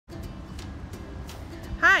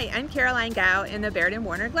Hi, I'm Caroline Gow in the Baird and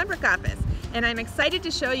Warner Glenbrook office, and I'm excited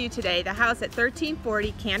to show you today the house at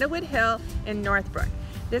 1340 Candlewood Hill in Northbrook.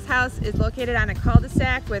 This house is located on a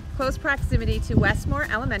cul-de-sac with close proximity to Westmoor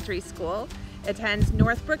Elementary School, attends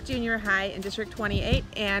Northbrook Jr High in District 28,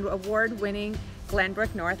 and award-winning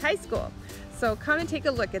Glenbrook North High School. So come and take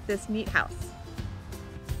a look at this neat house.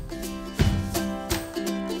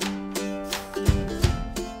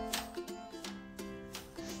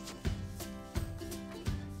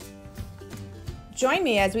 Join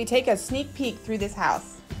me as we take a sneak peek through this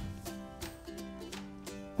house.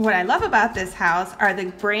 What I love about this house are the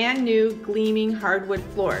brand new gleaming hardwood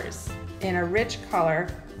floors in a rich color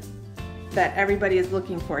that everybody is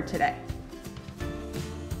looking for today.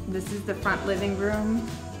 This is the front living room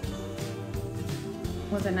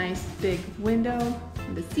with a nice big window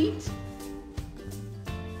and a seat.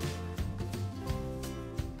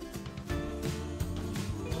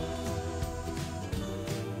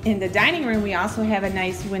 In the dining room, we also have a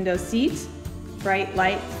nice window seat, bright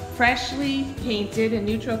light, freshly painted in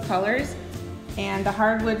neutral colors, and the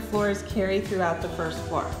hardwood floors carry throughout the first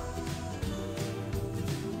floor.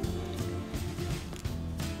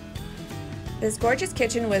 This gorgeous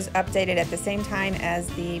kitchen was updated at the same time as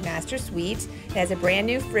the master suite. It has a brand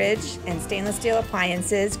new fridge and stainless steel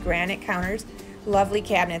appliances, granite counters, lovely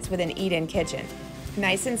cabinets with an eat-in kitchen.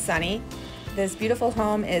 Nice and sunny. This beautiful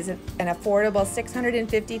home is an affordable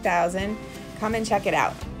 $650,000. Come and check it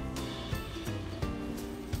out.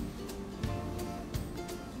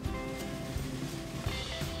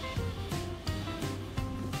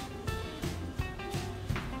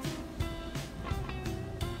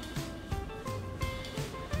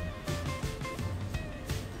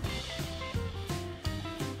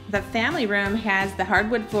 The family room has the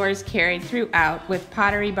hardwood floors carried throughout with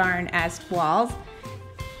Pottery Barn-esque walls,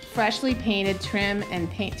 freshly painted trim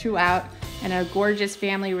and paint throughout, and a gorgeous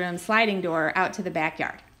family room sliding door out to the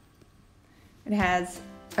backyard. It has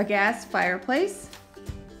a gas fireplace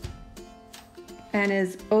and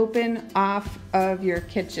is open off of your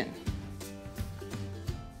kitchen.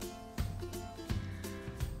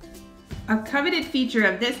 A coveted feature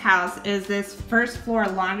of this house is this first floor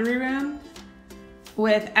laundry room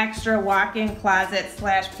with extra walk-in closet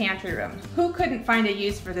 / pantry room. Who couldn't find a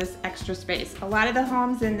use for this extra space? A lot of the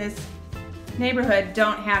homes in this neighborhood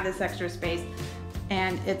don't have this extra space,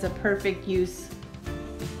 and it's a perfect use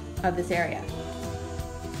of this area.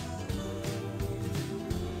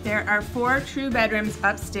 There are 4 true bedrooms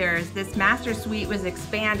upstairs. This master suite was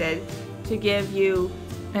expanded to give you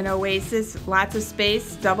an oasis, lots of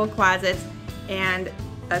space, double closets, and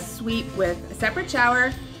a suite with a separate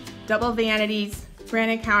shower, double vanities,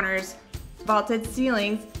 granite counters, vaulted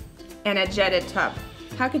ceilings, and a jetted tub.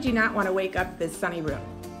 How could you not want to wake up this sunny room?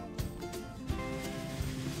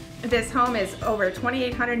 This home is over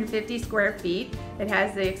 2,850 square feet. It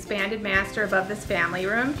has the expanded master above this family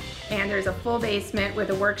room, and there's a full basement with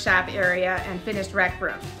a workshop area and finished rec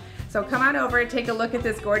room. So come on over and take a look at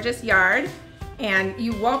this gorgeous yard, and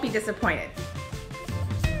you won't be disappointed.